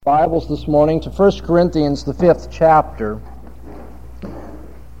Bibles this morning to 1 Corinthians, the 5th chapter,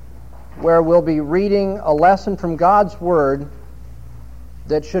 where we'll be reading a lesson from God's Word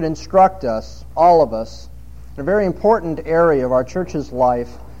that should instruct us, all of us, in a very important area of our church's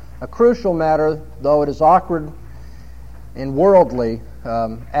life, a crucial matter, though it is awkward in worldly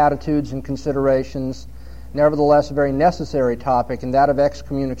attitudes and considerations, nevertheless a very necessary topic, and that of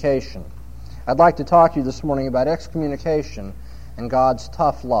excommunication. I'd like to talk to you this morning about excommunication and God's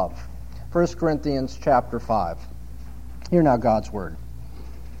tough love. 1 Corinthians chapter 5. Hear now God's word.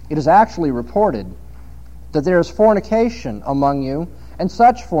 It is actually reported that there is fornication among you, and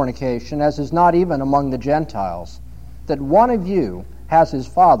such fornication as is not even among the Gentiles, that one of you has his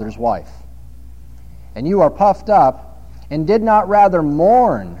father's wife. And you are puffed up, and did not rather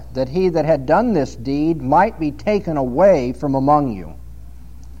mourn that he that had done this deed might be taken away from among you.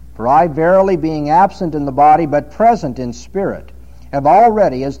 For I verily, being absent in the body, but present in spirit, have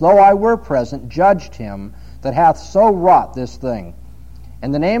already, as though I were present, judged him that hath so wrought this thing.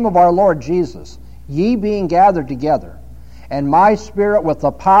 In the name of our Lord Jesus, ye being gathered together, and my spirit with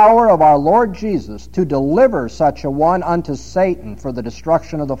the power of our Lord Jesus, to deliver such a one unto Satan for the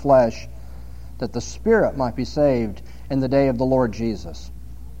destruction of the flesh, that the spirit might be saved in the day of the Lord Jesus.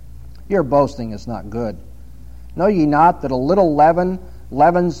 Your boasting is not good. Know ye not that a little leaven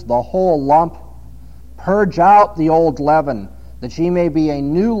leavens the whole lump? Purge out the old leaven, that ye may be a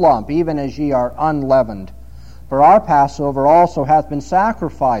new lump, even as ye are unleavened. For our Passover also hath been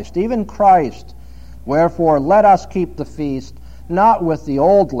sacrificed, even Christ. Wherefore let us keep the feast, not with the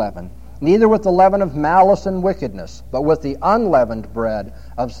old leaven, neither with the leaven of malice and wickedness, but with the unleavened bread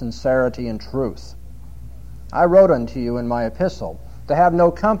of sincerity and truth. I wrote unto you in my epistle to have no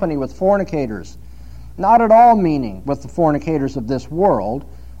company with fornicators, not at all meaning with the fornicators of this world,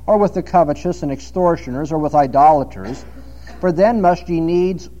 or with the covetous and extortioners, or with idolaters, for then must ye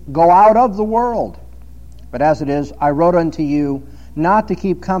needs go out of the world. But as it is, I wrote unto you not to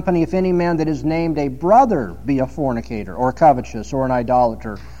keep company if any man that is named a brother be a fornicator, or covetous, or an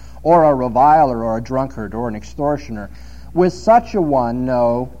idolater, or a reviler, or a drunkard, or an extortioner. With such a one,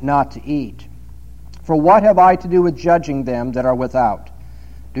 no, not to eat. For what have I to do with judging them that are without?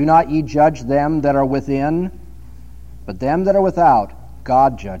 Do not ye judge them that are within? But them that are without,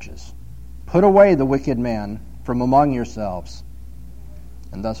 God judges. Put away the wicked man from among yourselves.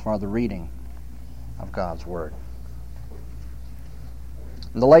 And thus far the reading of God's Word.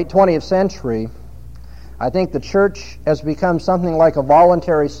 In the late 20th century, I think the church has become something like a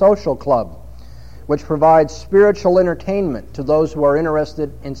voluntary social club, which provides spiritual entertainment to those who are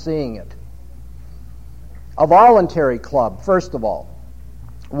interested in seeing it. A voluntary club, first of all.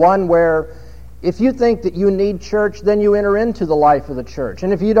 One where if you think that you need church, then you enter into the life of the church.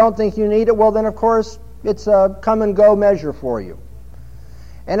 And if you don't think you need it, well then of course it's a come-and-go measure for you.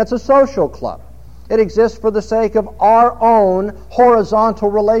 And it's a social club. It exists for the sake of our own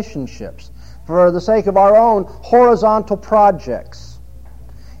horizontal relationships, for the sake of our own horizontal projects.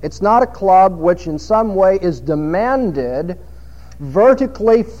 It's not a club which in some way is demanded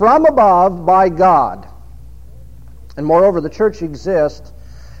vertically from above by God. And moreover, the church exists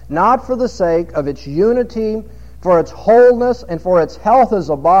not for the sake of its unity, for its wholeness, and for its health as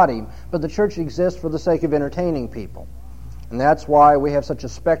a body, but the church exists for the sake of entertaining people. And that's why we have such a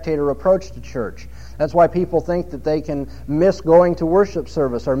spectator approach to church. That's why people think that they can miss going to worship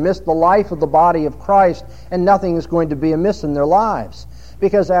service or miss the life of the body of Christ, and nothing is going to be amiss in their lives.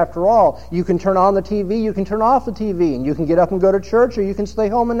 Because after all, you can turn on the TV, you can turn off the TV, and you can get up and go to church, or you can stay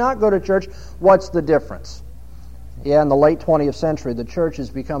home and not go to church. What's the difference? Yeah, in the late 20th century, the church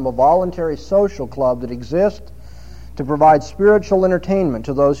has become a voluntary social club that exists to provide spiritual entertainment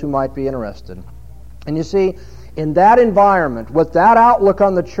to those who might be interested. And you see, in that environment, with that outlook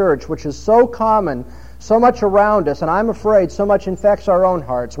on the church, which is so common, so much around us, and I'm afraid so much infects our own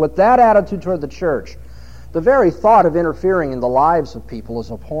hearts, with that attitude toward the church, the very thought of interfering in the lives of people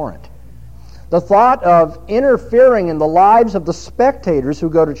is abhorrent. The thought of interfering in the lives of the spectators who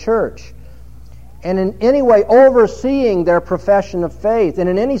go to church, and in any way overseeing their profession of faith, and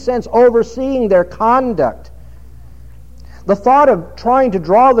in any sense overseeing their conduct. The thought of trying to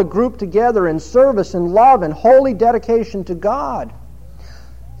draw the group together in service and love and holy dedication to God.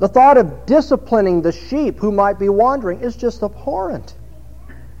 The thought of disciplining the sheep who might be wandering is just abhorrent.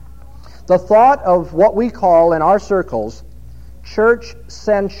 The thought of what we call in our circles church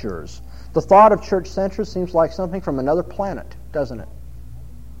censures. The thought of church censures seems like something from another planet, doesn't it?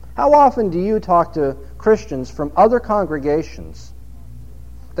 How often do you talk to Christians from other congregations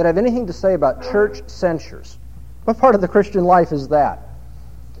that have anything to say about church censures? What part of the Christian life is that?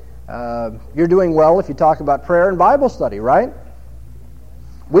 You're doing well if you talk about prayer and Bible study, right?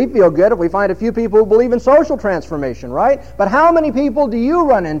 We feel good if we find a few people who believe in social transformation, right? But how many people do you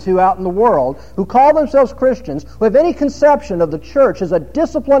run into out in the world who call themselves Christians, who have any conception of the church as a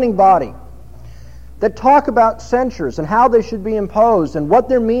disciplining body, that talk about censures and how they should be imposed and what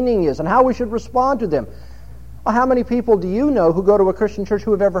their meaning is and how we should respond to them? Well, how many people do you know who go to a Christian church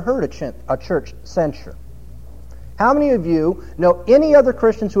who have ever heard a church censure? How many of you know any other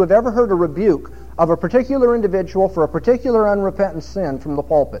Christians who have ever heard a rebuke of a particular individual for a particular unrepentant sin from the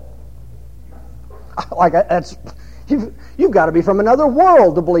pulpit? You've got to be from another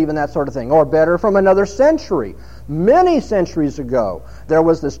world to believe in that sort of thing, or better, from another century. Many centuries ago, there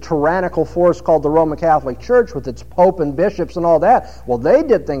was this tyrannical force called the Roman Catholic Church with its pope and bishops and all that. Well, they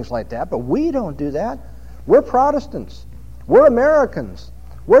did things like that, but we don't do that. We're Protestants. We're Americans.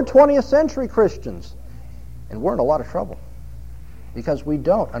 We're 20th century Christians. And we're in a lot of trouble because we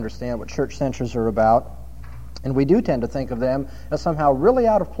don't understand what church censures are about, and we do tend to think of them as somehow really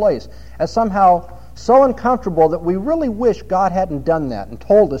out of place, as somehow so uncomfortable that we really wish God hadn't done that and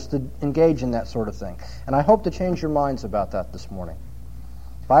told us to engage in that sort of thing. And I hope to change your minds about that this morning.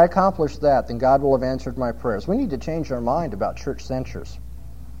 If I accomplish that, then God will have answered my prayers. We need to change our mind about church censures.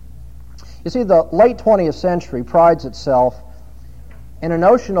 You see, the late 20th century prides itself in a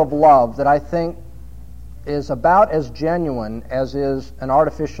notion of love that I think is about as genuine as is an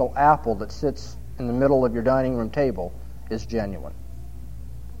artificial apple that sits in the middle of your dining room table is genuine.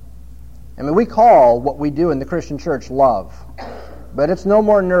 I mean, we call what we do in the Christian church love, but it's no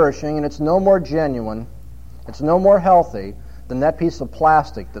more nourishing and it's no more genuine, it's no more healthy than that piece of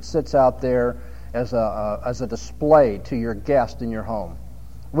plastic that sits out there as a display to your guest in your home.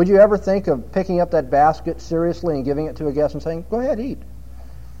 Would you ever think of picking up that basket seriously and giving it to a guest and saying, "Go ahead, eat.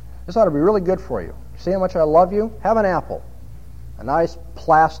 This ought to be really good for you. See how much I love you? Have an apple." A nice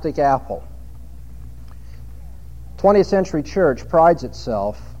plastic apple. 20th century church prides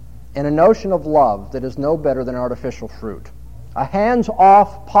itself in a notion of love that is no better than artificial fruit. A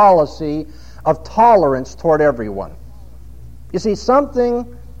hands-off policy of tolerance toward everyone. You see, something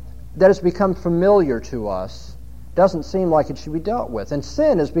that has become familiar to us doesn't seem like it should be dealt with. And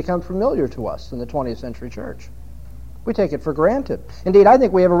sin has become familiar to us in the 20th century church. We take it for granted. Indeed, I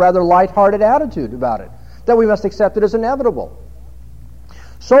think we have a rather light-hearted attitude about it, that we must accept it as inevitable.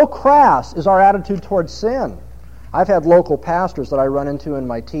 So crass is our attitude towards sin. I've had local pastors that I run into in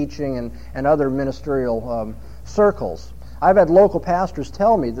my teaching and other ministerial circles. I've had local pastors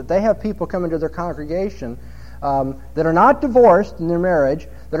tell me that they have people come into their congregation that are not divorced in their marriage,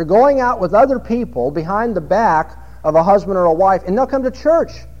 that are going out with other people behind the back of a husband or a wife, and they'll come to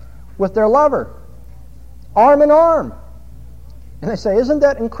church with their lover, arm in arm. And they say, "Isn't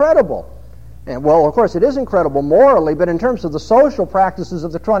that incredible?" And well, of course, it is incredible morally, but in terms of the social practices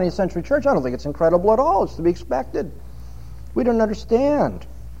of the 20th century church, I don't think it's incredible at all. It's to be expected. We don't understand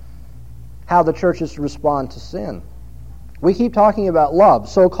how the church is to respond to sin. We keep talking about love,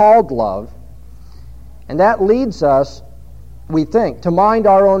 so-called love, and that leads us, we think, to mind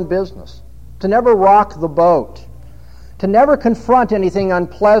our own business, to never rock the boat, to never confront anything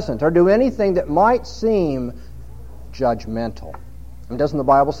unpleasant or do anything that might seem judgmental. And doesn't the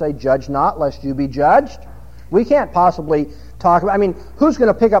Bible say, "Judge not, lest you be judged"? We can't possibly talk about, who's going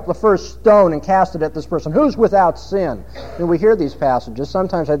to pick up the first stone and cast it at this person? Who's without sin? And we hear these passages.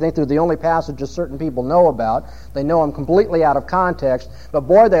 Sometimes I think they're the only passages certain people know about. They know them completely out of context. But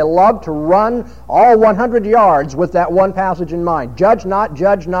boy, they love to run all 100 yards with that one passage in mind. Judge not,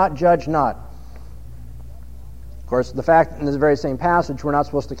 judge not, judge not. Of course, the fact in this very same passage we're not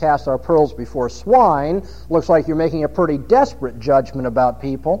supposed to cast our pearls before swine looks like you're making a pretty desperate judgment about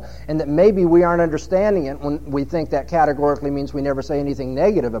people, and that maybe we aren't understanding it when we think that categorically means we never say anything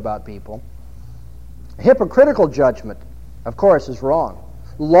negative about people. Hypocritical judgment, of course, is wrong.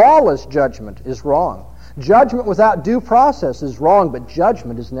 Lawless judgment is wrong. Judgment without due process is wrong, but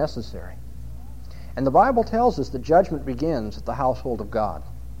judgment is necessary. And the Bible tells us that judgment begins at the household of God.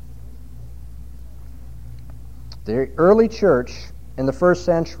 The early church in the first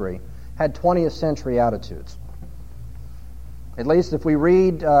century had 20th century attitudes. At least if we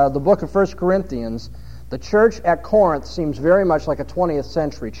read the book of 1 Corinthians, the church at Corinth seems very much like a 20th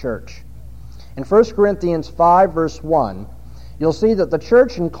century church. In 1 Corinthians 5, verse 1, you'll see that the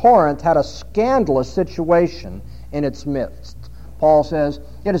church in Corinth had a scandalous situation in its midst. Paul says,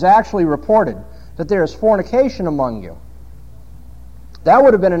 "It is actually reported that there is fornication among you." That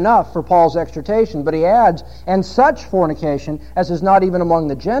would have been enough for Paul's exhortation, but he adds, "and such fornication as is not even among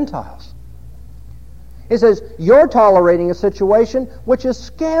the Gentiles." He says, you're tolerating a situation which is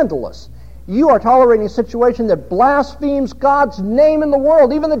scandalous. You are tolerating a situation that blasphemes God's name in the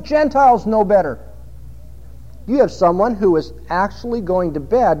world. Even the Gentiles know better. You have someone who is actually going to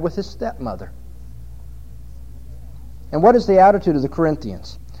bed with his stepmother. And what is the attitude of the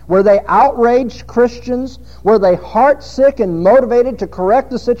Corinthians? Were they outraged Christians? Were they heartsick and motivated to correct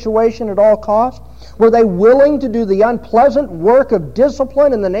the situation at all costs? Were they willing to do the unpleasant work of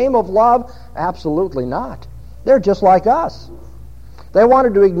discipline in the name of love? Absolutely not. They're just like us. They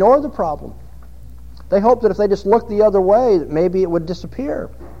wanted to ignore the problem. They hoped that if they just looked the other way, that maybe it would disappear.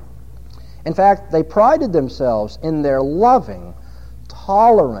 In fact, they prided themselves in their loving,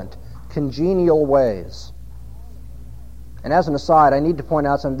 tolerant, congenial ways. And as an aside, I need to point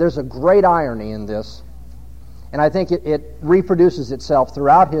out something. There's a great irony in this, and I think it reproduces itself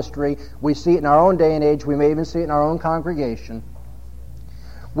throughout history. We see it in our own day and age. We may even see it in our own congregation.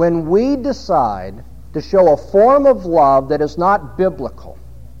 When we decide to show a form of love that is not biblical,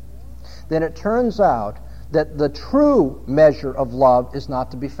 then it turns out that the true measure of love is not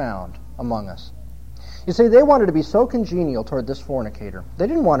to be found among us. You see, they wanted to be so congenial toward this fornicator. They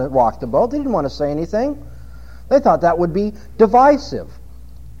didn't want to rock the boat. They didn't want to say anything. They thought that would be divisive.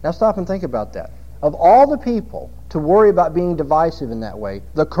 Now stop and think about that. Of all the people to worry about being divisive in that way,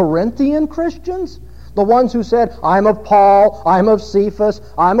 the Corinthian Christians, the ones who said, I'm of Paul, I'm of Cephas,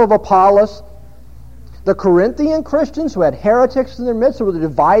 I'm of Apollos, the Corinthian Christians who had heretics in their midst, who were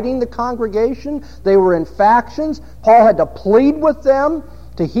dividing the congregation, they were in factions. Paul had to plead with them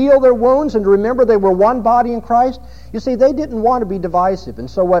to heal their wounds and to remember they were one body in Christ. You see, they didn't want to be divisive, and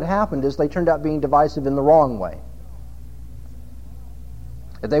so what happened is they turned out being divisive in the wrong way.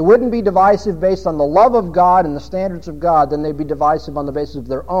 If they wouldn't be divisive based on the love of God and the standards of God, then they'd be divisive on the basis of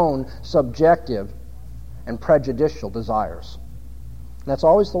their own subjective and prejudicial desires. And that's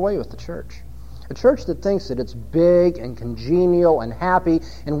always the way with the church. A church that thinks that it's big and congenial and happy,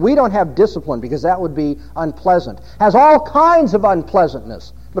 and we don't have discipline because that would be unpleasant, has all kinds of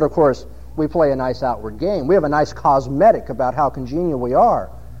unpleasantness. But of course, we play a nice outward game. We have a nice cosmetic about how congenial we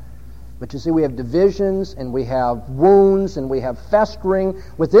are. But you see, we have divisions, and we have wounds, and we have festering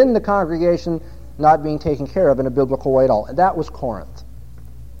within the congregation not being taken care of in a biblical way at all. And that was Corinth.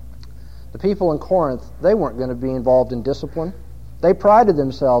 The people in Corinth, they weren't going to be involved in discipline. They prided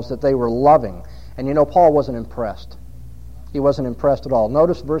themselves that they were loving. And you know, Paul wasn't impressed. He wasn't impressed at all.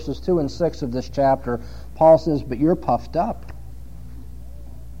 Notice verses 2 and 6 of this chapter. Paul says, but you're puffed up,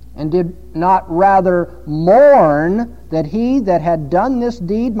 and did not rather mourn that he that had done this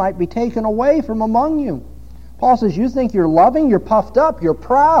deed might be taken away from among you. Paul says, you think you're loving? You're puffed up. You're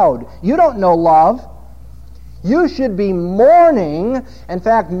proud. You don't know love. You should be mourning, in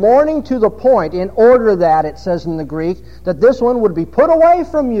fact, mourning to the point, in order that, it says in the Greek, that this one would be put away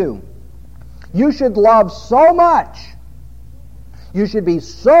from you. You should love so much. You should be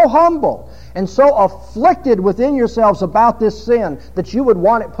so humble and so afflicted within yourselves about this sin that you would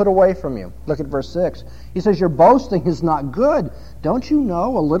want it put away from you. Look at verse 6. He says, your boasting is not good. Don't you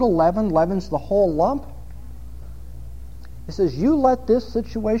know a little leaven leavens the whole lump? He says, you let this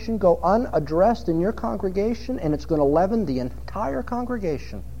situation go unaddressed in your congregation, and it's going to leaven the entire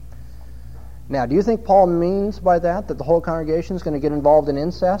congregation. Now, do you think Paul means by that the whole congregation is going to get involved in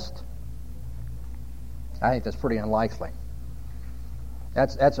incest? I think that's pretty unlikely.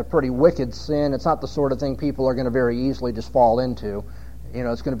 That's a pretty wicked sin. It's not the sort of thing people are going to very easily just fall into. You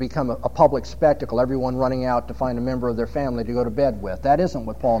know, it's going to become a public spectacle, everyone running out to find a member of their family to go to bed with. That isn't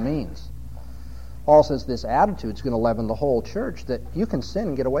what Paul means. Paul says this attitude is going to leaven the whole church, that you can sin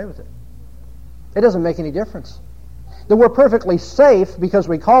and get away with it. It doesn't make any difference. That we're perfectly safe because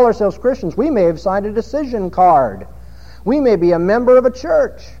we call ourselves Christians. We may have signed a decision card. We may be a member of a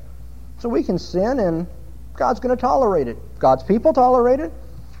church. So we can sin and God's going to tolerate it. God's people tolerate it.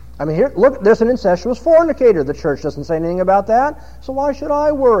 I mean, here, look, there's an incestuous fornicator. The church doesn't say anything about that. So why should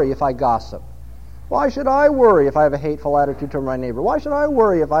I worry if I gossip? Why should I worry if I have a hateful attitude toward my neighbor? Why should I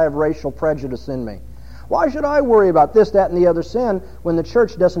worry if I have racial prejudice in me? Why should I worry about this, that, and the other sin when the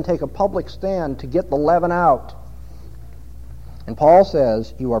church doesn't take a public stand to get the leaven out? And Paul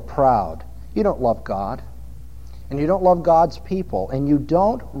says, you are proud. You don't love God. And you don't love God's people. And you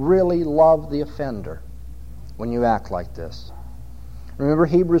don't really love the offender when you act like this. Remember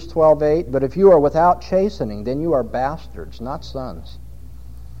Hebrews 12:8, but if you are without chastening, then you are bastards, not sons.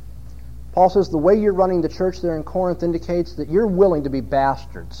 Paul says the way you're running the church there in Corinth indicates that you're willing to be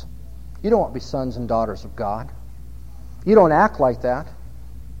bastards. You don't want to be sons and daughters of God. You don't act like that.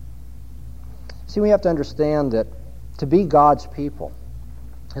 See, we have to understand that to be God's people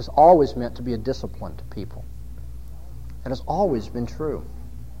has always meant to be a disciplined people. It has always been true.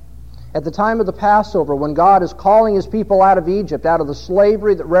 At the time of the Passover, when God is calling His people out of Egypt, out of the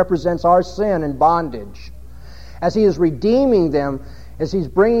slavery that represents our sin and bondage, as He is redeeming them, as He's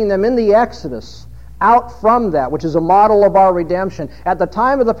bringing them in the Exodus out from that, which is a model of our redemption. At the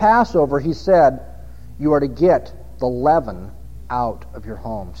time of the Passover, he said, you are to get the leaven out of your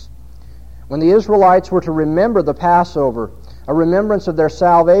homes. When the Israelites were to remember the Passover, a remembrance of their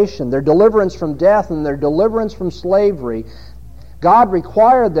salvation, their deliverance from death, and their deliverance from slavery, God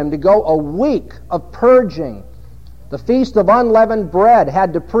required them to go a week of purging. The Feast of Unleavened Bread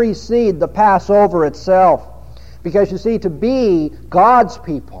had to precede the Passover itself. Because you see, to be God's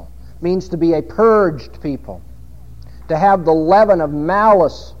people means to be a purged people. To have the leaven of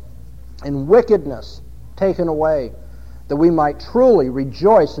malice and wickedness taken away, that we might truly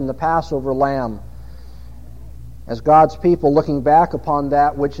rejoice in the Passover Lamb. As God's people, looking back upon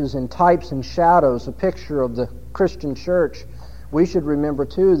that which is in types and shadows, a picture of the Christian church, we should remember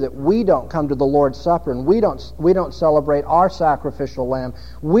too that we don't come to the Lord's Supper and we don't celebrate our sacrificial lamb.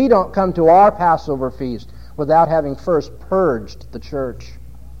 We don't come to our Passover feast without having first purged the church.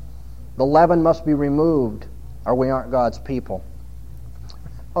 The leaven must be removed, or we aren't God's people.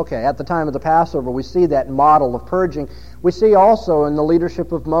 Okay, at the time of the Passover, we see that model of purging. We see also in the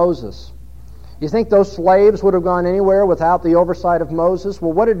leadership of Moses. You think those slaves would have gone anywhere without the oversight of Moses?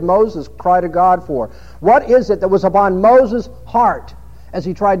 Well, what did Moses cry to God for? What is it that was upon Moses' heart as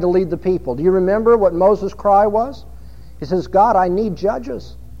he tried to lead the people? Do you remember what Moses' cry was? He says, God, I need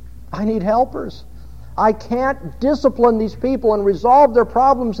judges. I need helpers. I can't discipline these people and resolve their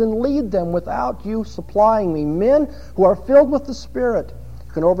problems and lead them without you supplying me men who are filled with the Spirit,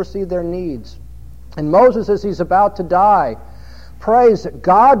 who can oversee their needs. And Moses, as he's about to die, prays that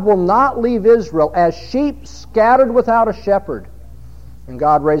God will not leave Israel as sheep scattered without a shepherd. And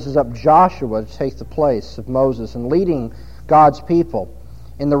God raises up Joshua to take the place of Moses and leading God's people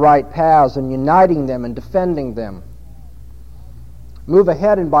in the right paths and uniting them and defending them. Move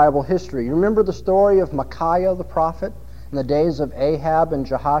ahead in Bible history. You remember the story of Micaiah the prophet in the days of Ahab and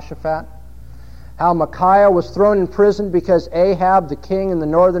Jehoshaphat? How Micaiah was thrown in prison because Ahab, the king in the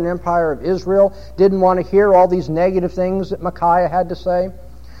northern empire of Israel, didn't want to hear all these negative things that Micaiah had to say.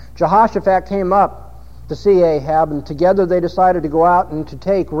 Jehoshaphat came up to see Ahab, and together they decided to go out and to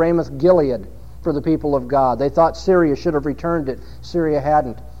take Ramoth-Gilead for the people of God. They thought Syria should have returned it. Syria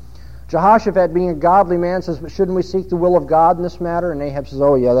hadn't. Jehoshaphat, being a godly man, says, but shouldn't we seek the will of God in this matter? And Ahab says,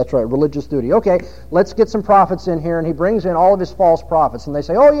 oh yeah, that's right, religious duty. Okay, let's get some prophets in here. And he brings in all of his false prophets. And they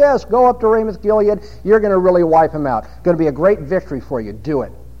say, oh yes, go up to Ramoth-Gilead. You're going to really wipe him out. Going to be a great victory for you. Do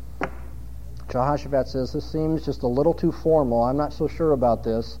it. Jehoshaphat says, this seems just a little too formal. I'm not so sure about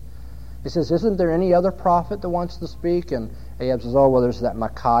this. He says, isn't there any other prophet that wants to speak? And Ahab says, oh, well, there's that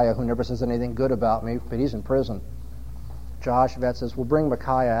Micaiah who never says anything good about me, but he's in prison. Jehoshaphat says, we'll bring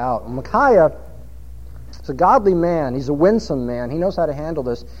Micaiah out. And Micaiah is a godly man. He's a winsome man. He knows how to handle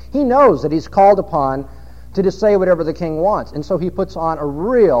this. He knows that he's called upon to just say whatever the king wants. And so he puts on a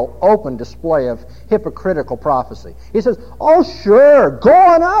real open display of hypocritical prophecy. He says, oh, sure, go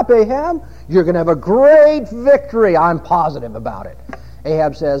on up, Ahab. You're going to have a great victory. I'm positive about it.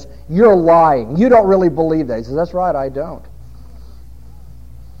 Ahab says, you're lying. You don't really believe that. He says, that's right, I don't.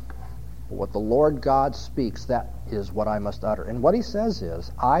 But what the Lord God speaks, that is what I must utter. And what he says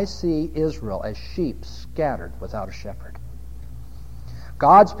is, I see Israel as sheep scattered without a shepherd.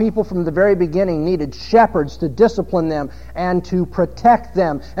 God's people from the very beginning needed shepherds to discipline them and to protect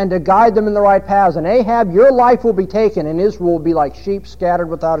them and to guide them in the right paths. And Ahab, your life will be taken, and Israel will be like sheep scattered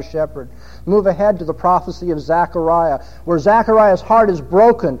without a shepherd. Move ahead to the prophecy of Zechariah, where Zechariah's heart is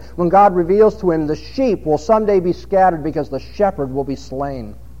broken when God reveals to him the sheep will someday be scattered because the shepherd will be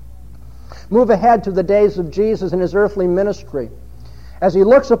slain. Move ahead to the days of Jesus and his earthly ministry. As he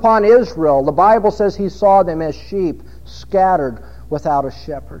looks upon Israel, the Bible says he saw them as sheep scattered without a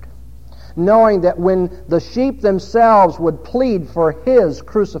shepherd, knowing that when the sheep themselves would plead for his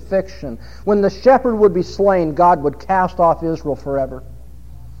crucifixion, when the shepherd would be slain, God would cast off Israel forever.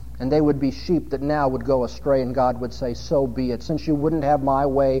 And they would be sheep that now would go astray, and God would say, so be it. Since you wouldn't have my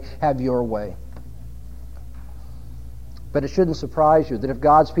way, have your way. But it shouldn't surprise you that if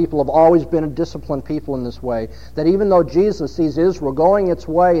God's people have always been a disciplined people in this way, that even though Jesus sees Israel going its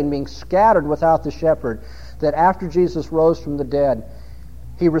way and being scattered without the shepherd, that after Jesus rose from the dead,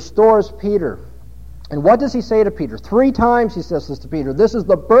 he restores Peter. And what does he say to Peter? 3 times he says this to Peter. This is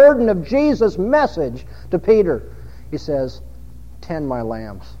the burden of Jesus' message to Peter. He says, tend my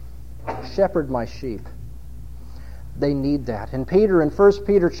lambs, shepherd my sheep. They need that. And Peter, in 1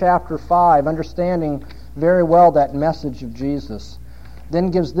 Peter chapter 5, understanding very well that message of Jesus,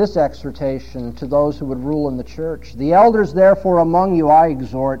 then gives this exhortation to those who would rule in the church. The elders, therefore, among you I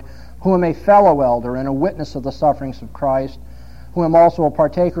exhort, who am a fellow elder and a witness of the sufferings of Christ, who am also a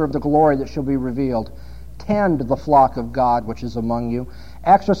partaker of the glory that shall be revealed. Tend the flock of God which is among you,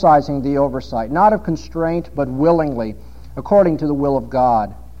 exercising the oversight, not of constraint, but willingly, according to the will of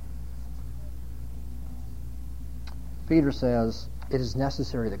God. Peter says, it is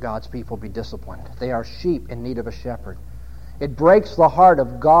necessary that God's people be disciplined. They are sheep in need of a shepherd. It breaks the heart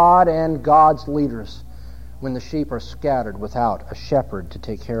of God and God's leaders when the sheep are scattered without a shepherd to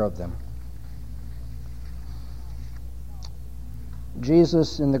take care of them.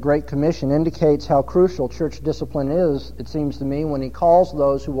 Jesus, in the Great Commission, indicates how crucial church discipline is, it seems to me, when he calls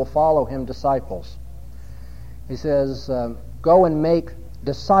those who will follow him disciples. He says, go and make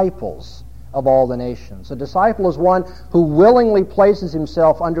disciples of all the nations. A disciple is one who willingly places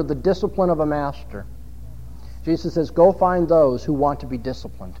himself under the discipline of a master. Jesus says, go find those who want to be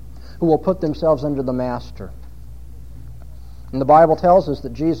disciplined, who will put themselves under the master. And the Bible tells us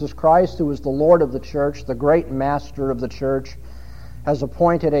that Jesus Christ, who is the Lord of the church, the great master of the church, has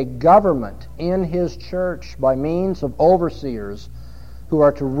appointed a government in his church by means of overseers who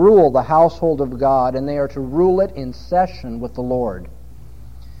are to rule the household of God, and they are to rule it in session with the Lord.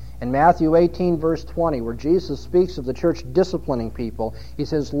 In Matthew 18, verse 20, where Jesus speaks of the church disciplining people, he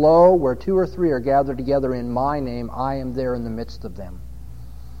says, lo, where 2 or 3 are gathered together in my name, I am there in the midst of them.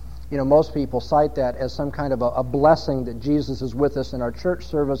 You know, most people cite that as some kind of a blessing that Jesus is with us in our church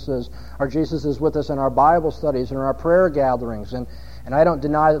services, or Jesus is with us in our Bible studies and in our prayer gatherings. And I don't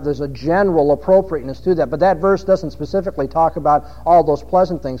deny that there's a general appropriateness to that, but that verse doesn't specifically talk about all those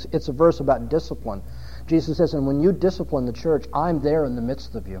pleasant things. It's a verse about discipline. Jesus says, and when you discipline the church, I'm there in the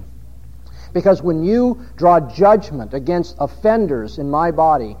midst of you. Because when you draw judgment against offenders in my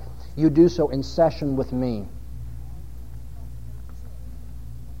body, you do so in session with me.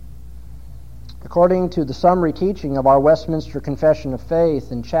 According to the summary teaching of our Westminster Confession of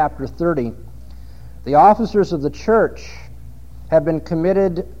Faith in chapter 30, the officers of the church have had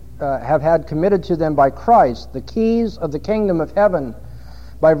committed to them by Christ the keys of the kingdom of heaven,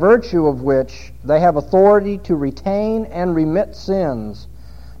 by virtue of which they have authority to retain and remit sins,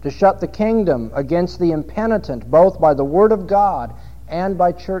 to shut the kingdom against the impenitent, both by the word of God and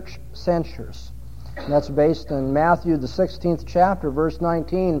by church censures. And that's based in Matthew, the 16th chapter, verse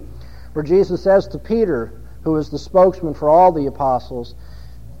 19, where Jesus says to Peter, who is the spokesman for all the apostles,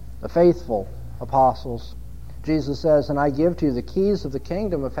 the faithful apostles, Jesus says, and I give to you the keys of the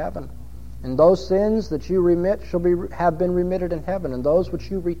kingdom of heaven. And those sins that you remit have been remitted in heaven, and those which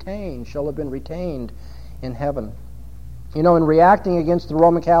you retain shall have been retained in heaven. You know, in reacting against the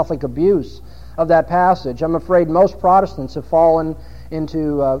Roman Catholic abuse of that passage, I'm afraid most Protestants have fallen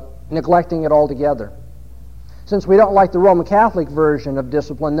into neglecting it altogether. Since we don't like the Roman Catholic version of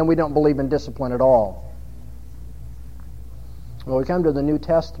discipline, then we don't believe in discipline at all. Well, we come to the New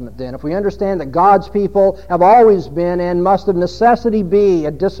Testament then. If we understand that God's people have always been and must of necessity be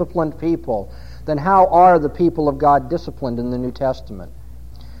a disciplined people, then how are the people of God disciplined in the New Testament?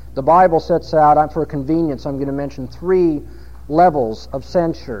 The Bible sets out, for convenience, I'm going to mention 3 levels of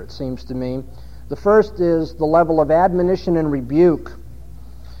censure, it seems to me. The first is the level of admonition and rebuke.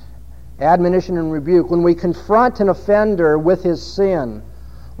 Admonition and rebuke. When we confront an offender with his sin,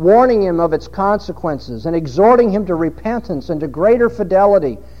 warning him of its consequences and exhorting him to repentance and to greater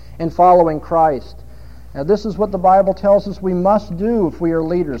fidelity in following Christ. Now, this is what the Bible tells us we must do if we are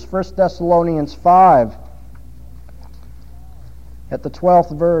leaders. 1 Thessalonians 5, at the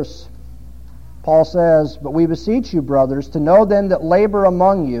 12th verse, Paul says, but we beseech you, brothers, to know then that labor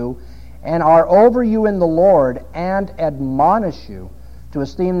among you and are over you in the Lord, and admonish you to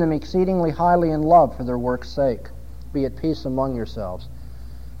esteem them exceedingly highly in love for their work's sake. Be at peace among yourselves.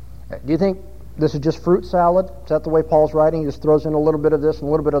 Do you think this is just fruit salad? Is that the way Paul's writing? He just throws in a little bit of this and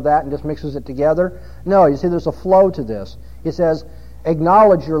a little bit of that and just mixes it together? No, you see there's a flow to this. He says,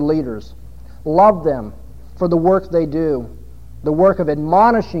 acknowledge your leaders. Love them for the work they do, the work of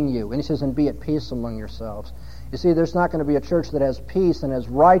admonishing you. And he says, and be at peace among yourselves. You see, there's not going to be a church that has peace and has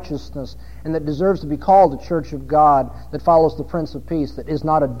righteousness and that deserves to be called a church of God that follows the Prince of Peace, that is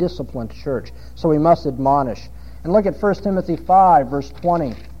not a disciplined church. So we must admonish. And look at 1 Timothy 5, verse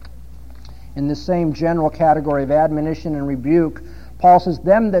 20. In this same general category of admonition and rebuke, Paul says,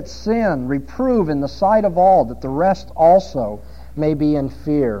 them that sin reprove in the sight of all, that the rest also may be in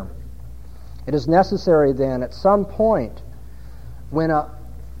fear. It is necessary then at some point when a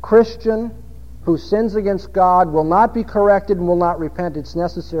Christian who sins against God will not be corrected and will not repent, it's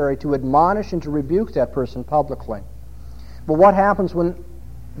necessary to admonish and to rebuke that person publicly. But what happens when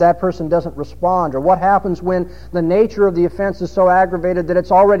that person doesn't respond? Or what happens when the nature of the offense is so aggravated that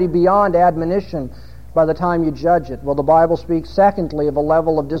it's already beyond admonition by the time you judge it? Well, the Bible speaks, secondly, of a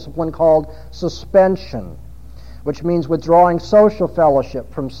level of discipline called suspension, which means withdrawing social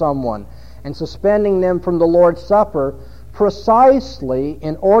fellowship from someone and suspending them from the Lord's Supper precisely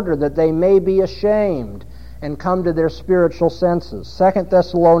in order that they may be ashamed and come to their spiritual senses. 2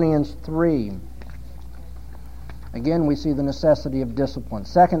 Thessalonians 3. Again, we see the necessity of discipline.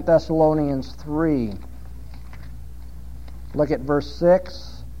 2 Thessalonians 3. Look at verse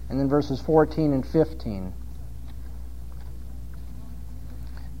 6 and then verses 14 and 15.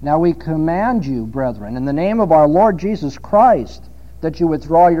 Now we command you, brethren, in the name of our Lord Jesus Christ, that you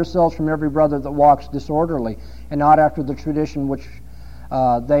withdraw yourselves from every brother that walks disorderly, and not after the tradition which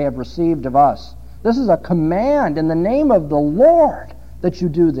they have received of us. This is a command in the name of the Lord that you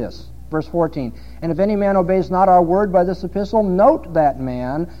do this. Verse 14, and if any man obeys not our word by this epistle, note that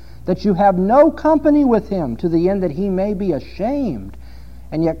man, that you have no company with him, to the end that he may be ashamed,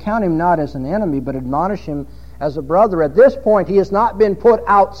 and yet count him not as an enemy, but admonish him as a brother. At this point, he has not been put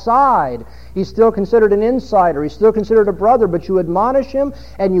outside. He's still considered an insider. He's still considered a brother, but you admonish him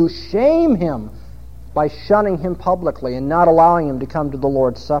and you shame him by shunning him publicly and not allowing him to come to the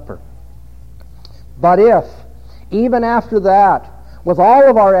Lord's Supper. But if, even after that, with all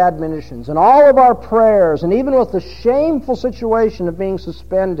of our admonitions and all of our prayers, and even with the shameful situation of being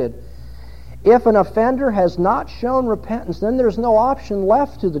suspended, if an offender has not shown repentance, then there's no option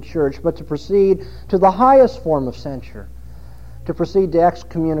left to the church but to proceed to the highest form of censure, to proceed to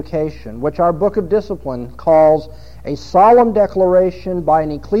excommunication, which our book of discipline calls a solemn declaration by an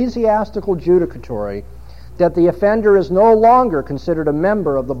ecclesiastical judicatory that the offender is no longer considered a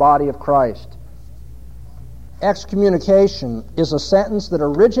member of the body of Christ. Excommunication is a sentence that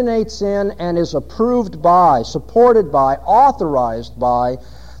originates in and is approved by, supported by, authorized by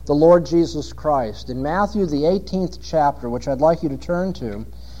the Lord Jesus Christ. In Matthew, the 18th chapter, which I'd like you to turn to, you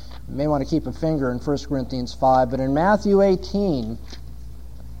may want to keep a finger in 1 Corinthians 5, but in Matthew 18,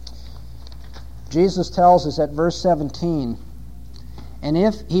 Jesus tells us at verse 17, and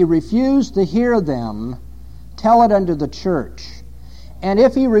if he refuse to hear them, tell it unto the church. And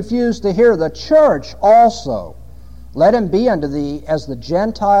if he refuse to hear the church also, let him be unto thee as the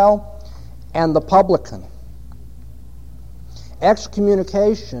Gentile and the publican.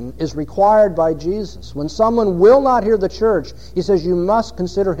 Excommunication is required by Jesus. When someone will not hear the church, he says you must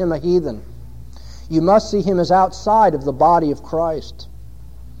consider him a heathen. You must see him as outside of the body of Christ.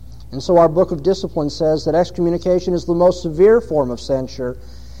 And so our book of discipline says that excommunication is the most severe form of censure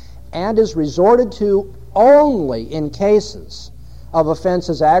and is resorted to only in cases of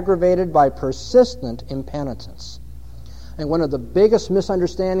offenses aggravated by persistent impenitence. And one of the biggest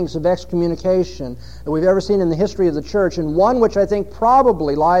misunderstandings of excommunication that we've ever seen in the history of the church, and one which I think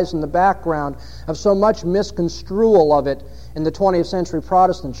probably lies in the background of so much misconstrual of it in the 20th century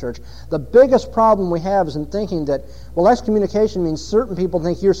Protestant church, the biggest problem we have is in thinking that, well, excommunication means certain people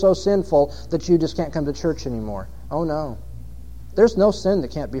think you're so sinful that you just can't come to church anymore. Oh no. There's no sin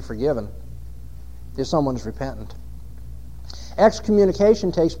that can't be forgiven if someone is repentant.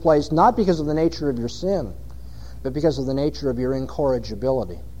 Excommunication takes place not because of the nature of your sin, but because of the nature of your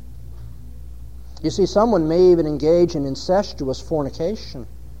incorrigibility. You see, someone may even engage in incestuous fornication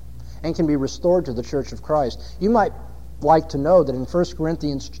and can be restored to the Church of Christ. You might like to know that in 2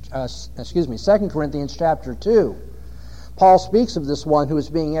 Corinthians chapter 2, Paul speaks of this one who is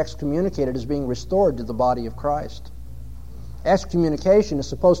being excommunicated as being restored to the body of Christ. Excommunication is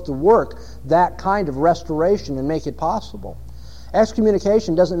supposed to work that kind of restoration and make it possible.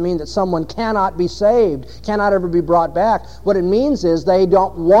 Excommunication doesn't mean that someone cannot be saved, cannot ever be brought back. What it means is they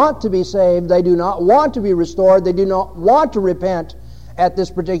don't want to be saved, they do not want to be restored, they do not want to repent at this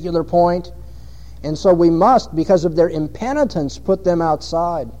particular point. And so we must, because of their impenitence, put them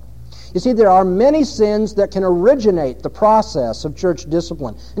outside. You see, there are many sins that can originate the process of church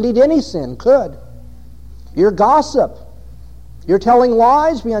discipline. Indeed, any sin could. Your gossip, you're telling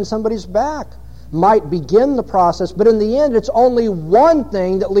lies behind somebody's back, might begin the process, but in the end it's only one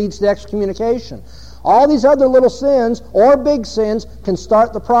thing that leads to excommunication. All these other little sins or big sins can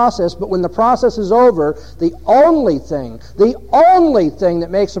start the process, but when the process is over, the only thing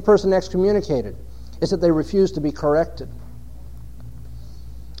that makes a person excommunicated is that they refuse to be corrected.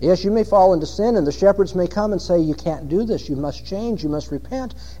 Yes, you may fall into sin, and the shepherds may come and say, you can't do this, you must change, you must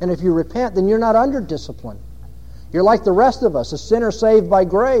repent. And if you repent, then you're not under discipline. You're like the rest of us, a sinner saved by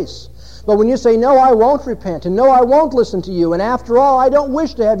grace. But when you say, no, I won't repent, and no, I won't listen to you, and after all, I don't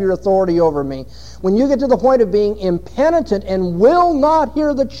wish to have your authority over me, when you get to the point of being impenitent and will not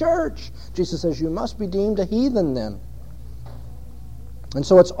hear the church, Jesus says, you must be deemed a heathen then. And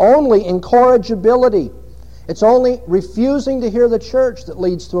so it's only incorrigibility, it's only refusing to hear the church that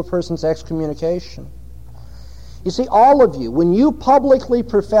leads to a person's excommunication. You see, all of you, when you publicly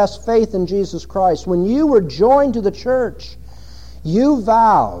profess faith in Jesus Christ, when you were joined to the church, you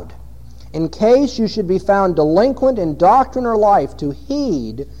vowed, in case you should be found delinquent in doctrine or life, to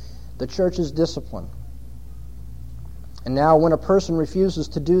heed the church's discipline. And now when a person refuses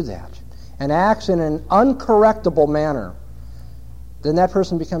to do that and acts in an uncorrectable manner, then that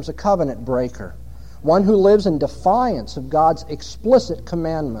person becomes a covenant breaker, one who lives in defiance of God's explicit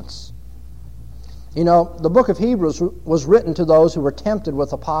commandments. You know, the book of Hebrews was written to those who were tempted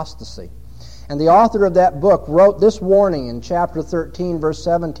with apostasy. And the author of that book wrote this warning in chapter 13, verse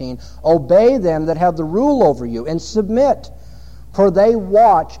 17, "Obey them that have the rule over you, and submit, for they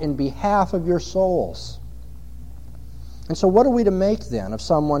watch in behalf of your souls." And so what are we to make then of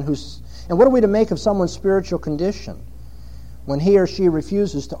someone what are we to make of someone's spiritual condition when he or she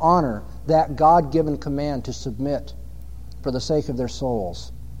refuses to honor that God-given command to submit for the sake of their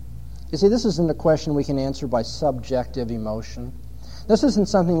souls? You see, this isn't a question we can answer by subjective emotion. This isn't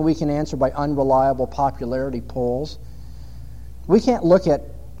something we can answer by unreliable popularity polls. We can't look at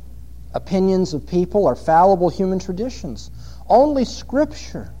opinions of people or fallible human traditions. Only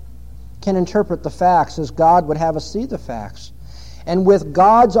Scripture can interpret the facts as God would have us see the facts. And with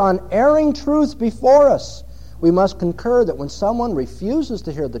God's unerring truth before us, we must concur that when someone refuses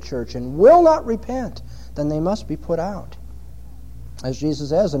to hear the church and will not repent, then they must be put out. As Jesus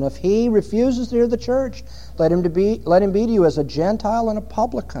says, and if he refuses to hear the church, let him be to you as a Gentile and a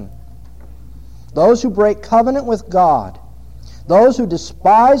publican. Those who break covenant with God, those who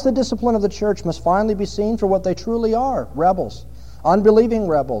despise the discipline of the church, must finally be seen for what they truly are, rebels, unbelieving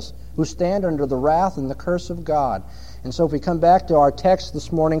rebels, who stand under the wrath and the curse of God. And so if we come back to our text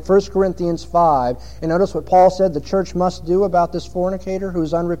this morning, 1 Corinthians 5, and notice what Paul said the church must do about this fornicator who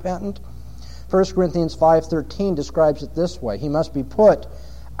is unrepentant. 1 Corinthians 5:13 describes it this way: he must be put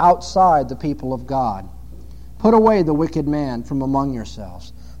outside the people of God. Put away the wicked man from among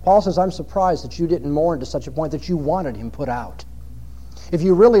yourselves. Paul says, I'm surprised that you didn't mourn to such a point that you wanted him put out. If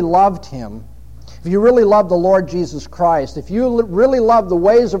you really loved him, if you really loved the Lord Jesus Christ, if you really loved the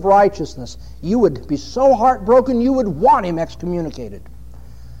ways of righteousness, you would be so heartbroken you would want him excommunicated.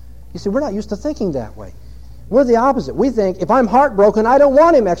 You see, we're not used to thinking that way. We're the opposite. We think, if I'm heartbroken, I don't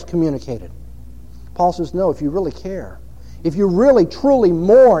want him excommunicated. Paul says, no, if you really care, if you really truly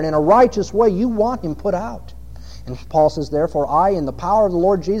mourn in a righteous way, you want him put out. And Paul says, therefore, I, in the power of the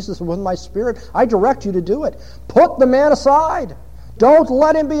Lord Jesus and with my Spirit, I direct you to do it. Put the man aside. Don't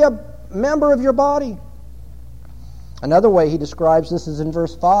let him be a member of your body. Another way he describes this is in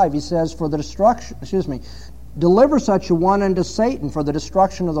verse 5. He says, deliver such a one unto Satan for the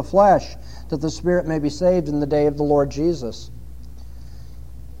destruction of the flesh, that the spirit may be saved in the day of the Lord Jesus.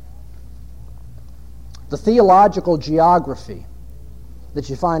 The theological geography that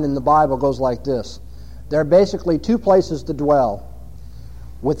you find in the Bible goes like this. There are basically two places to dwell: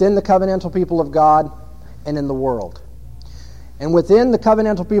 within the covenantal people of God and in the world. And within the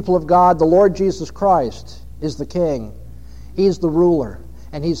covenantal people of God, the Lord Jesus Christ is the King. He's the ruler,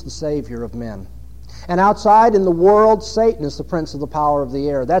 and He's the Savior of men. And outside in the world, Satan is the prince of the power of the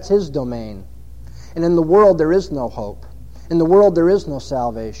air. That's his domain. And in the world, there is no hope. In the world, there is no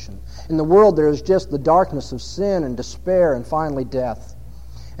salvation. In the world, there is just the darkness of sin and despair and finally death.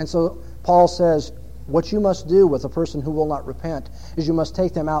 And so Paul says, what you must do with a person who will not repent is you must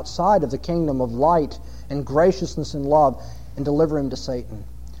take them outside of the kingdom of light and graciousness and love and deliver him to Satan.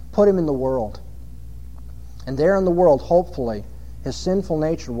 Put him in the world. And there in the world, hopefully, his sinful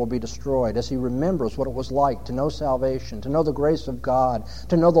nature will be destroyed as he remembers what it was like to know salvation, to know the grace of God,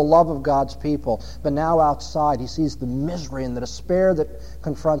 to know the love of God's people. But now outside, he sees the misery and the despair that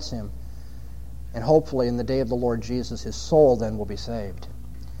confronts him. And hopefully, in the day of the Lord Jesus, his soul then will be saved.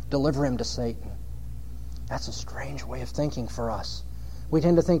 Deliver him to Satan. That's a strange way of thinking for us. We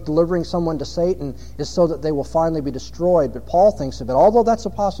tend to think delivering someone to Satan is so that they will finally be destroyed. But Paul thinks of it, although that's a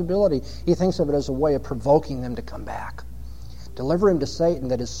possibility, he thinks of it as a way of provoking them to come back. Deliver him to Satan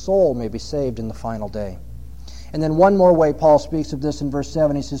that his soul may be saved in the final day. And then one more way Paul speaks of this in verse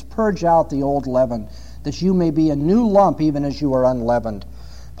 7. He says, purge out the old leaven, that you may be a new lump even as you are unleavened.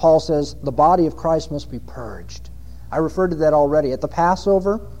 Paul says the body of Christ must be purged. I referred to that already. At the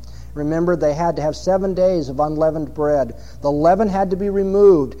Passover, remember, they had to have 7 days of unleavened bread. The leaven had to be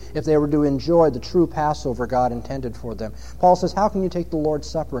removed if they were to enjoy the true Passover God intended for them. Paul says, how can you take the Lord's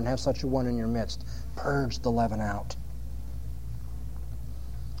Supper and have such a one in your midst? Purge the leaven out.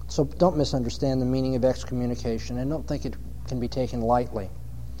 So don't misunderstand the meaning of excommunication, and don't think it can be taken lightly.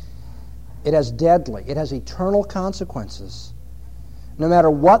 It has deadly, it has eternal consequences, no matter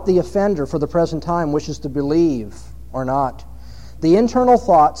what the offender for the present time wishes to believe or not. The internal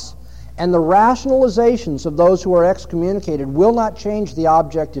thoughts and the rationalizations of those who are excommunicated will not change the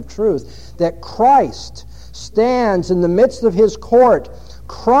objective truth that Christ stands in the midst of his court,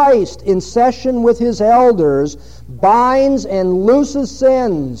 Christ, in session with his elders, binds and looses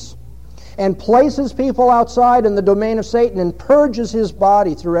sins and places people outside in the domain of Satan and purges his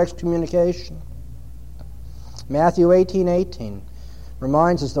body through excommunication. Matthew 18:18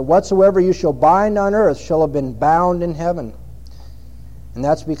 reminds us that whatsoever you shall bind on earth shall have been bound in heaven. And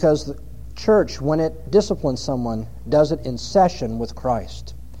that's because the church, when it disciplines someone, does it in session with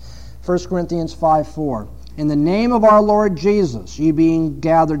Christ. 1 Corinthians 5:4, in the name of our Lord Jesus, ye being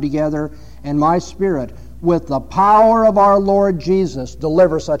gathered together, and my spirit, with the power of our Lord Jesus,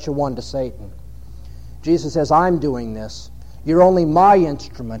 deliver such a one to Satan. Jesus says, I'm doing this. You're only my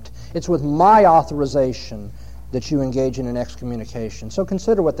instrument. It's with my authorization that you engage in an excommunication. So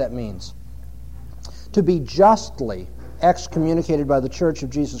consider what that means. To be justly excommunicated by the Church of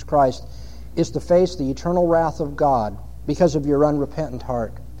Jesus Christ is to face the eternal wrath of God because of your unrepentant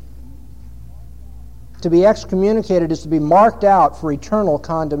heart. To be excommunicated is to be marked out for eternal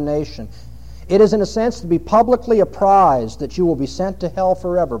condemnation. It is, in a sense, to be publicly apprised that you will be sent to hell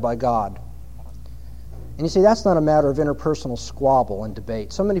forever by God. And you see, that's not a matter of interpersonal squabble and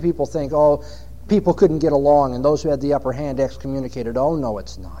debate. So many people think, people couldn't get along, and those who had the upper hand excommunicated. Oh, no,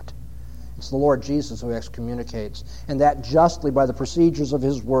 it's not. It's the Lord Jesus who excommunicates, and that justly by the procedures of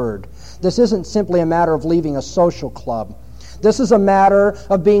his word. This isn't simply a matter of leaving a social club. This is a matter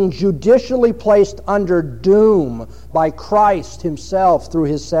of being judicially placed under doom by Christ himself through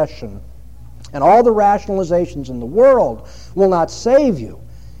his session. And all the rationalizations in the world will not save you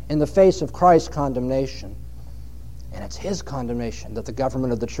in the face of Christ's condemnation. And it's his condemnation that the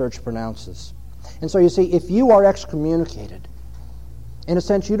government of the church pronounces. And so you see, if you are excommunicated, in a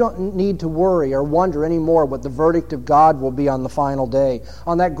sense, you don't need to worry or wonder anymore what the verdict of God will be on the final day.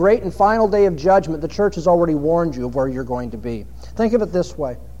 On that great and final day of judgment, the church has already warned you of where you're going to be. Think of it this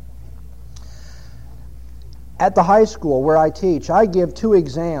way. At the high school where I teach, I give 2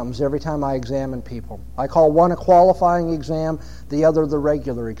 exams every time I examine people. I call one a qualifying exam, the other the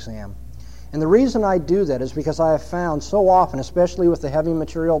regular exam. And the reason I do that is because I have found so often, especially with the heavy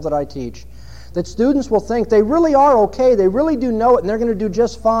material that I teach, that students will think they really are okay, they really do know it, and they're going to do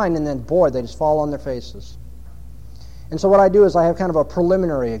just fine, and then, boy, they just fall on their faces. And so what I do is I have kind of a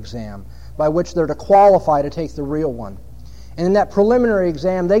preliminary exam by which they're to qualify to take the real one. And in that preliminary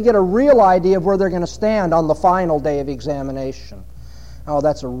exam, they get a real idea of where they're going to stand on the final day of examination. Oh,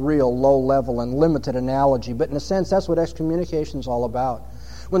 that's a real low-level and limited analogy, but in a sense, that's what excommunication is all about.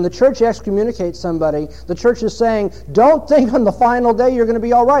 When the church excommunicates somebody, the church is saying, don't think on the final day you're going to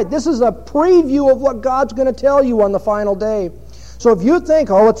be all right. This is a preview of what God's going to tell you on the final day. So if you think,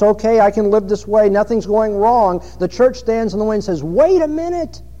 it's okay, I can live this way, nothing's going wrong, the church stands in the way and says, wait a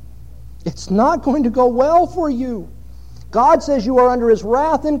minute. It's not going to go well for you. God says you are under his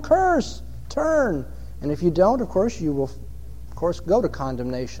wrath and curse. Turn. And if you don't, of course, you will, go to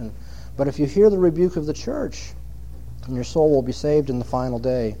condemnation. But if you hear the rebuke of the church, and your soul will be saved in the final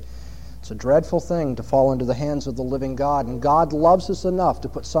day. It's a dreadful thing to fall into the hands of the living God, and God loves us enough to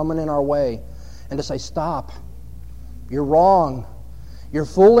put someone in our way and to say, stop. You're wrong. You're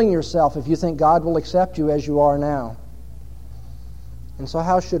fooling yourself if you think God will accept you as you are now. And so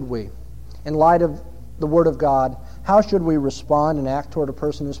how should we, in light of the Word of God, how should we respond and act toward a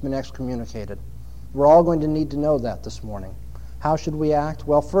person who's been excommunicated? We're all going to need to know that this morning. How should we act?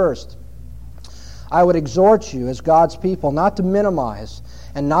 Well, first, I would exhort you as God's people not to minimize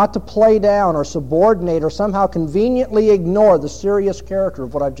and not to play down or subordinate or somehow conveniently ignore the serious character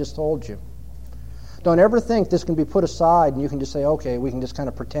of what I've just told you. Don't ever think this can be put aside and you can just say, okay, we can just kind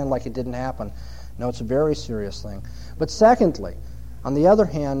of pretend like it didn't happen. No, it's a very serious thing. But secondly, on the other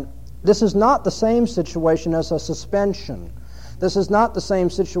hand, this is not the same situation as a suspension. This is not the same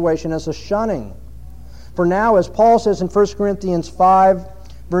situation as a shunning. For now, as Paul says in 1 Corinthians 5,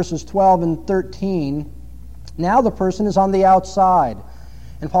 verses 12 and 13, now the person is on the outside.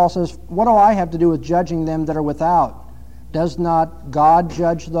 And Paul says, what do I have to do with judging them that are without? Does not God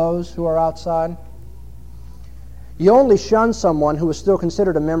judge those who are outside? You only shun someone who is still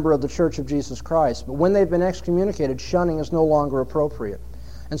considered a member of the Church of Jesus Christ, but when they've been excommunicated, shunning is no longer appropriate.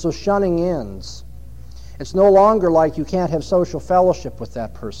 And so shunning ends. It's no longer like you can't have social fellowship with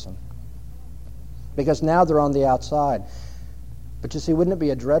that person, because now they're on the outside. But you see, wouldn't it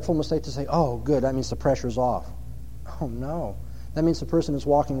be a dreadful mistake to say, oh, good, that means the pressure's off? Oh, no. That means the person is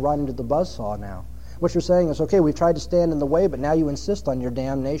walking right into the buzzsaw now. What you're saying is, okay, we've tried to stand in the way, but now you insist on your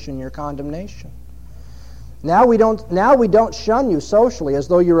damnation, your condemnation. Now we don't shun you socially as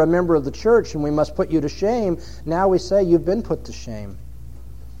though you're a member of the church and we must put you to shame. Now we say you've been put to shame.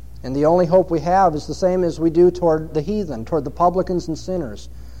 And the only hope we have is the same as we do toward the heathen, toward the publicans and sinners,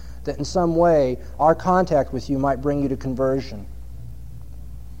 that in some way our contact with you might bring you to conversion.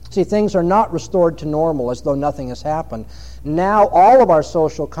 See, things are not restored to normal as though nothing has happened. Now all of our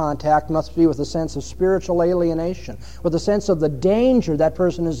social contact must be with a sense of spiritual alienation, with a sense of the danger that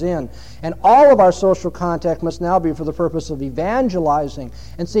person is in. And all of our social contact must now be for the purpose of evangelizing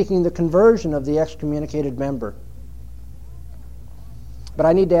and seeking the conversion of the excommunicated member. But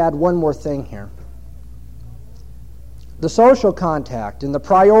I need to add one more thing here. The social contact and the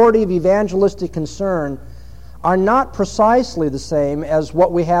priority of evangelistic concern are not precisely the same as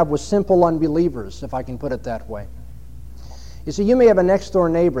what we have with simple unbelievers, if I can put it that way. You see, you may have a next-door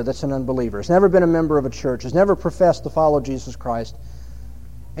neighbor that's an unbeliever, has never been a member of a church, has never professed to follow Jesus Christ,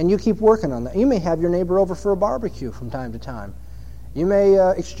 and you keep working on that. You may have your neighbor over for a barbecue from time to time. You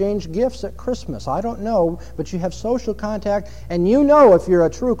may exchange gifts at Christmas. I don't know, but you have social contact, and you know if you're a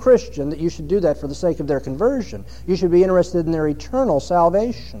true Christian that you should do that for the sake of their conversion. You should be interested in their eternal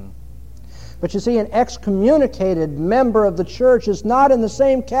salvation. But you see, an excommunicated member of the church is not in the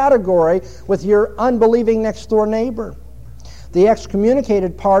same category with your unbelieving next-door neighbor. The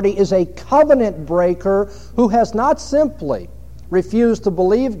excommunicated party is a covenant breaker who has not simply refused to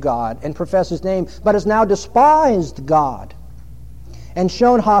believe God and profess His name, but has now despised God and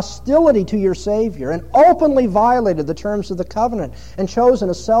shown hostility to your Savior and openly violated the terms of the covenant and chosen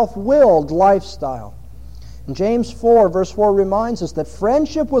a self-willed lifestyle. And James 4, verse 4 reminds us that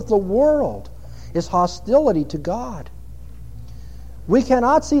friendship with the world is hostility to God. We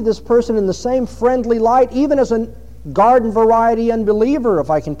cannot see this person in the same friendly light, even as a garden variety unbeliever, if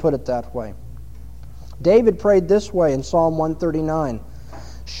I can put it that way. David prayed this way in Psalm 139,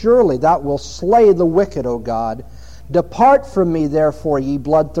 "Surely thou wilt slay the wicked, O God. Depart from me, therefore, ye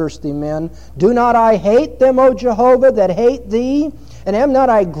bloodthirsty men. Do not I hate them, O Jehovah, that hate thee? And am not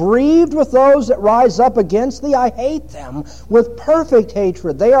I grieved with those that rise up against thee? I hate them with perfect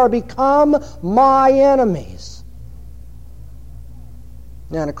hatred. They are become my enemies."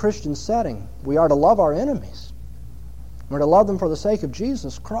 Now, in a Christian setting, we are to love our enemies. We're to love them for the sake of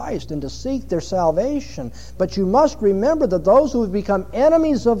Jesus Christ and to seek their salvation. But you must remember that those who have become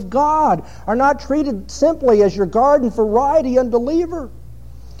enemies of God are not treated simply as your garden variety unbeliever.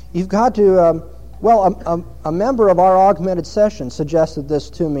 You've got to... a member of our augmented session suggested this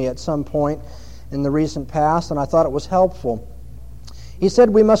to me at some point in the recent past, and I thought it was helpful. He said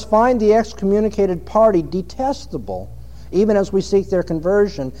we must find the excommunicated party detestable, even as we seek their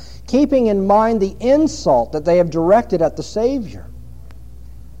conversion, keeping in mind the insult that they have directed at the Savior.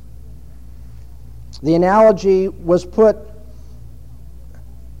 The analogy was put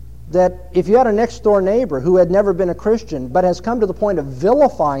that if you had a next-door neighbor who had never been a Christian but has come to the point of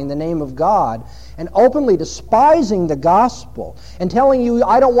vilifying the name of God and openly despising the gospel and telling you,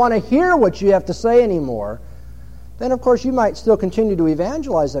 "I don't want to hear what you have to say anymore," then, of course, you might still continue to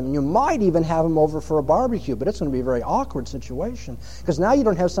evangelize them. And you might even have them over for a barbecue, but it's going to be a very awkward situation because now you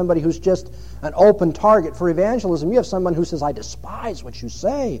don't have somebody who's just an open target for evangelism. You have someone who says, "I despise what you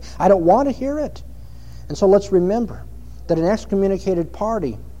say. I don't want to hear it." And so let's remember that an excommunicated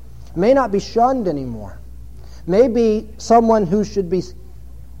party may not be shunned anymore, may be someone who should be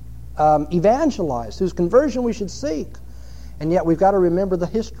evangelized, whose conversion we should seek. And yet we've got to remember the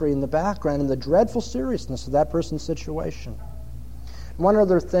history and the background and the dreadful seriousness of that person's situation. One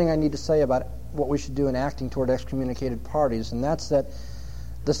other thing I need to say about what we should do in acting toward excommunicated parties, and that's that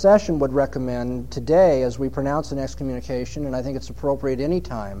the session would recommend today, as we pronounce an excommunication, and I think it's appropriate any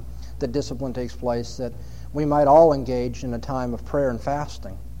time that discipline takes place, that we might all engage in a time of prayer and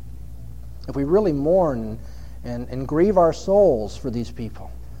fasting. If we really mourn and grieve our souls for these people,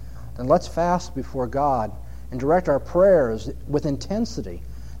 then let's fast before God and direct our prayers with intensity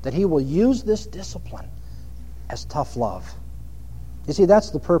that He will use this discipline as tough love. You see,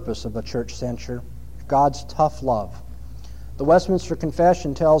 that's the purpose of a church censure, God's tough love. The Westminster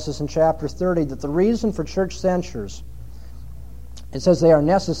Confession tells us in chapter 30 that the reason for church censures, it says they are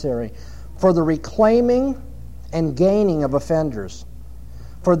necessary for the reclaiming and gaining of offenders,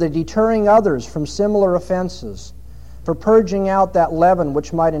 for the deterring others from similar offenses, for purging out that leaven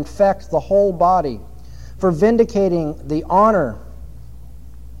which might infect the whole body, for vindicating the honor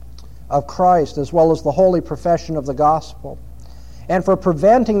of Christ as well as the holy profession of the gospel, and for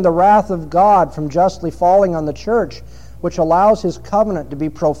preventing the wrath of God from justly falling on the church, which allows His covenant to be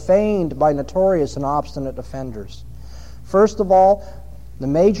profaned by notorious and obstinate offenders. First of all, the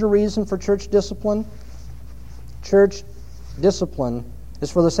major reason for church discipline is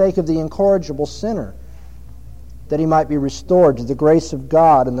for the sake of the incorrigible sinner, that he might be restored to the grace of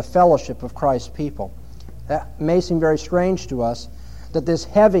God and the fellowship of Christ's people. That may seem very strange to us, that this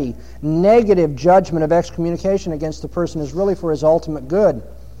heavy, negative judgment of excommunication against the person is really for his ultimate good.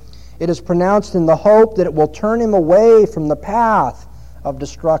 It is pronounced in the hope that it will turn him away from the path of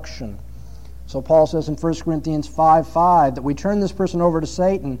destruction. So Paul says in 1 Corinthians 5:5 that we turn this person over to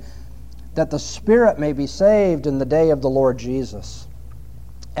Satan that the spirit may be saved in the day of the Lord Jesus.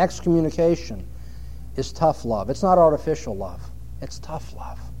 Excommunication is tough love. It's not artificial love. It's tough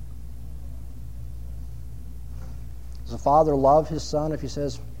love. Does a father love his son if he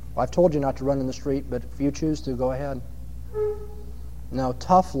says, well, I've told you not to run in the street, but if you choose to, go ahead? No,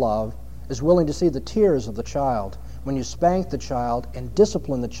 tough love is willing to see the tears of the child when you spank the child and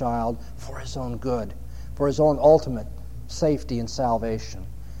discipline the child for his own good, for his own ultimate safety and salvation.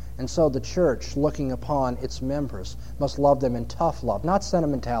 And so the church, looking upon its members, must love them in tough love, not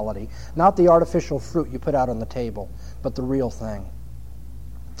sentimentality, not the artificial fruit you put out on the table, but the real thing.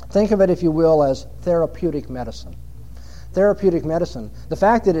 Think of it, if you will, as therapeutic medicine. Therapeutic medicine, the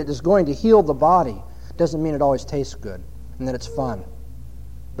fact that it is going to heal the body doesn't mean it always tastes good and that it's fun,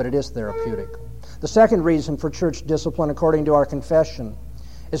 but it is therapeutic. The second reason for church discipline, according to our confession,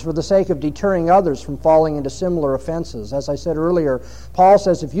 is for the sake of deterring others from falling into similar offenses. As I said earlier, Paul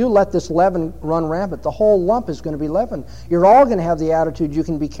says if you let this leaven run rampant, the whole lump is going to be leavened. You're all going to have the attitude you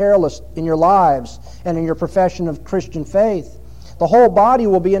can be careless in your lives and in your profession of Christian faith. The whole body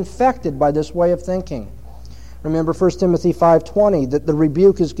will be infected by this way of thinking. Remember 1 Timothy 5:20, that the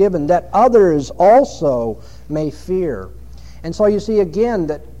rebuke is given, that others also may fear. And so you see again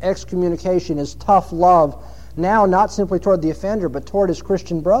that excommunication is tough love, now not simply toward the offender, but toward his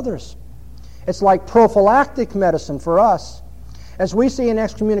Christian brothers. It's like prophylactic medicine for us. As we see in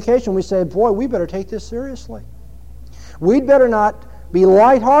excommunication, we say, boy, we better take this seriously. We'd better not be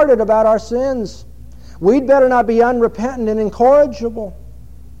lighthearted about our sins. We'd better not be unrepentant and incorrigible.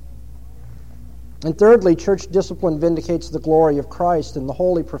 And thirdly, church discipline vindicates the glory of Christ in the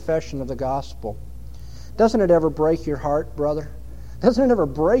holy profession of the gospel. Doesn't it ever break your heart, brother? Doesn't it ever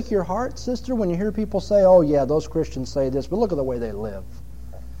break your heart, sister, when you hear people say, oh yeah, those Christians say this, but look at the way they live?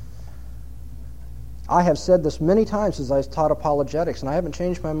 I have said this many times as I taught apologetics, and I haven't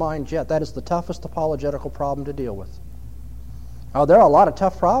changed my mind yet. That is the toughest apologetical problem to deal with. Oh, there are a lot of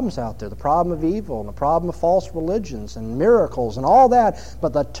tough problems out there. The problem of evil and the problem of false religions and miracles and all that.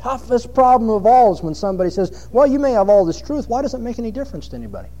 But the toughest problem of all is when somebody says, well, you may have all this truth. Why does it make any difference to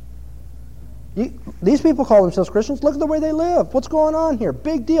anybody? These people call themselves Christians. Look at the way they live. What's going on here?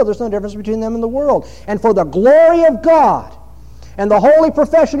 Big deal. There's no difference between them and the world. And for the glory of God and the holy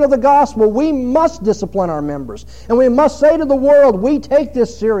profession of the gospel, we must discipline our members. And we must say to the world, we take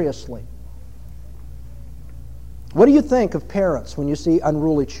this seriously. What do you think of parents when you see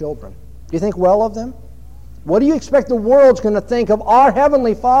unruly children? Do you think well of them? What do you expect the world's going to think of our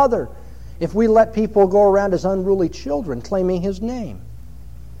Heavenly Father if we let people go around as unruly children claiming His name?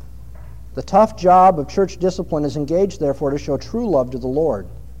 The tough job of church discipline is engaged, therefore, to show true love to the Lord,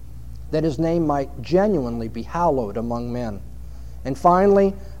 that His name might genuinely be hallowed among men. And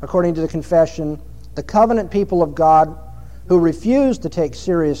finally, according to the confession, the covenant people of God who refuse to take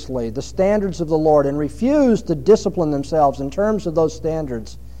seriously the standards of the Lord and refuse to discipline themselves in terms of those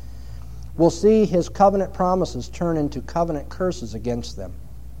standards will see His covenant promises turn into covenant curses against them.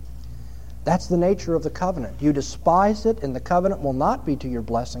 That's the nature of the covenant. You despise it, and the covenant will not be to your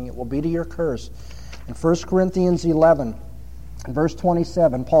blessing, it will be to your curse. In 1 Corinthians 11, in verse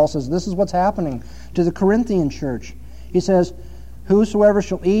 27, Paul says, this is what's happening to the Corinthian church. He says, whosoever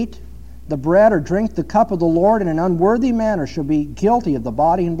shall eat the bread or drink the cup of the Lord in an unworthy manner shall be guilty of the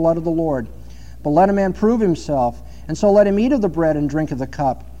body and blood of the Lord. But let a man prove himself, and so let him eat of the bread and drink of the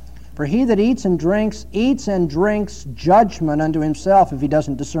cup. For he that eats and drinks judgment unto himself if he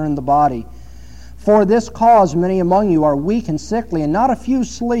doesn't discern the body. For this cause many among you are weak and sickly, and not a few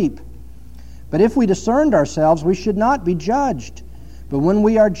sleep. But if we discerned ourselves, we should not be judged. But when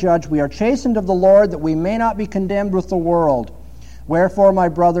we are judged, we are chastened of the Lord, that we may not be condemned with the world. Wherefore, my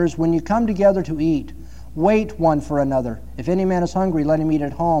brothers, when you come together to eat, wait one for another. If any man is hungry, let him eat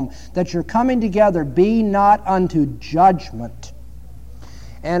at home, that your coming together be not unto judgment.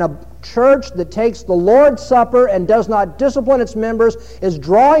 And a church that takes the Lord's Supper and does not discipline its members is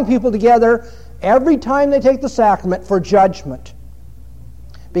drawing people together every time they take the sacrament for judgment.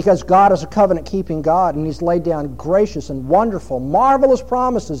 Because God is a covenant-keeping God, and He's laid down gracious and wonderful, marvelous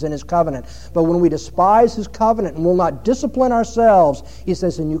promises in His covenant. But when we despise His covenant and will not discipline ourselves, He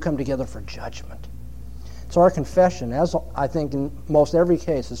says, and you come together for judgment. So our confession, as I think in most every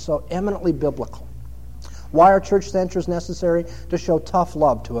case, is so eminently biblical. Why are church censures necessary? To show tough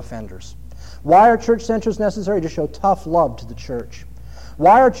love to offenders. Why are church censures necessary? To show tough love to the church.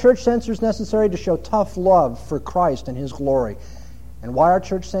 Why are church censures necessary? To show tough love for Christ and His glory. And why are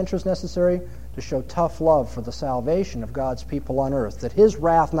church censures necessary? To show tough love for the salvation of God's people on earth, that His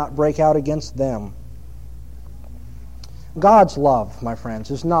wrath not break out against them. God's love, my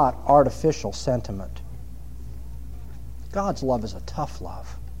friends, is not artificial sentiment. God's love is a tough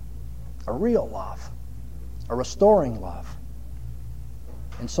love, a real love, a restoring love.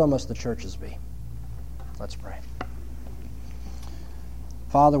 And so must the churches be. Let's pray.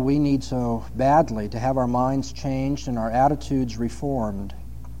 Father, we need so badly to have our minds changed and our attitudes reformed,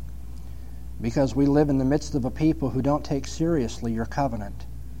 because we live in the midst of a people who don't take seriously your covenant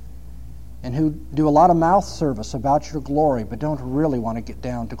and who do a lot of mouth service about your glory but don't really want to get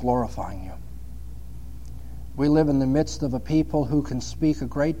down to glorifying you. We live in the midst of a people who can speak a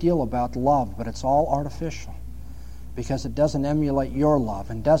great deal about love, but it's all artificial because it doesn't emulate your love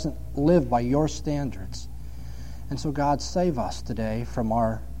and doesn't live by your standards. And so, God, save us today from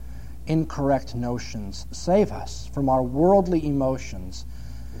our incorrect notions. Save us from our worldly emotions.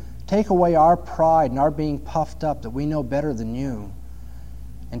 Take away our pride and our being puffed up that we know better than you.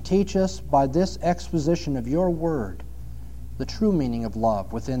 And teach us by this exposition of your word the true meaning of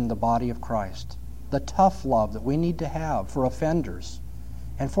love within the body of Christ. The tough love that we need to have for offenders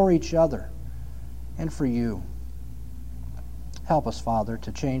and for each other and for you. Help us, Father,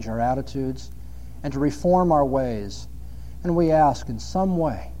 to change our attitudes and to reform our ways. And we ask in some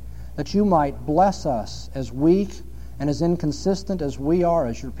way that you might bless us, as weak and as inconsistent as we are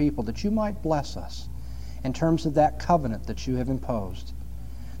as your people, that you might bless us in terms of that covenant that you have imposed.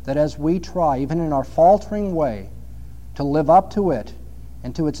 That as we try, even in our faltering way, to live up to it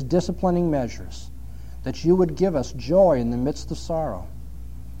and to its disciplining measures, that you would give us joy in the midst of sorrow,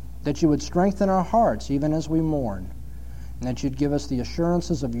 that you would strengthen our hearts even as we mourn, and that you'd give us the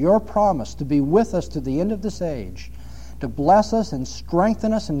assurances of your promise to be with us to the end of this age, to bless us and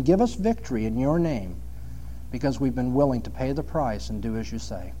strengthen us and give us victory in your name, because we've been willing to pay the price and do as you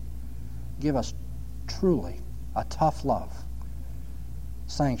say. Give us truly a tough love,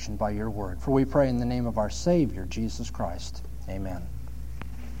 sanctioned by your word. For we pray in the name of our Savior, Jesus Christ. Amen.